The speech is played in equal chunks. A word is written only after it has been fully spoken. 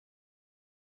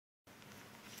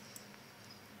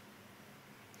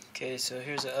Okay, so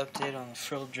here's an update on the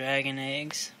Frilled Dragon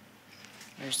eggs.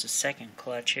 There's the second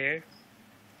clutch here.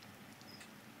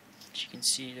 As you can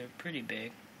see, they're pretty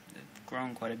big. They've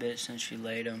grown quite a bit since she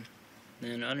laid them.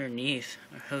 Then underneath,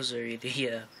 those are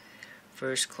the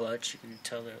first clutch. You can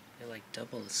tell they're like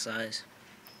double the size.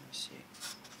 Let me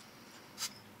see.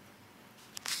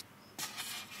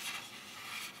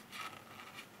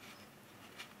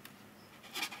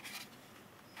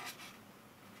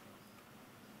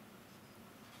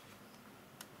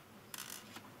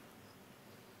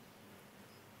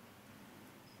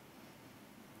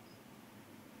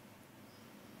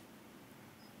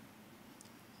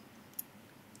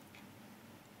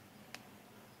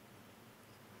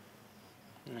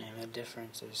 And the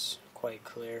difference is quite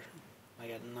clear. I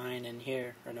got 9 in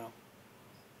here, or no.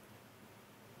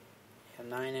 I got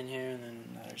 9 in here, and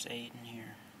then there's 8 in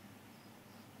here.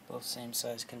 Both same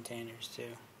size containers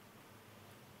too.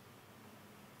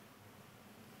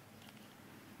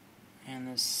 And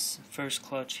this first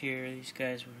clutch here, these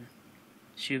guys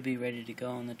should be ready to go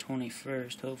on the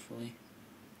 21st, hopefully.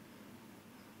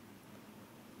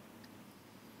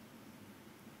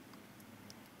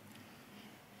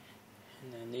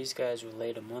 And then these guys were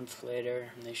laid a month later,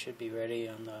 and they should be ready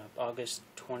on the August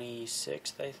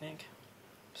 26th, I think.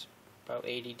 It's about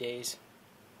 80 days.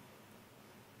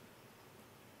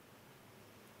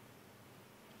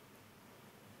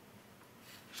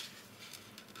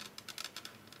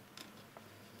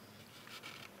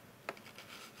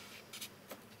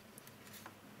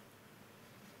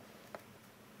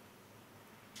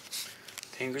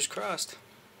 Fingers crossed.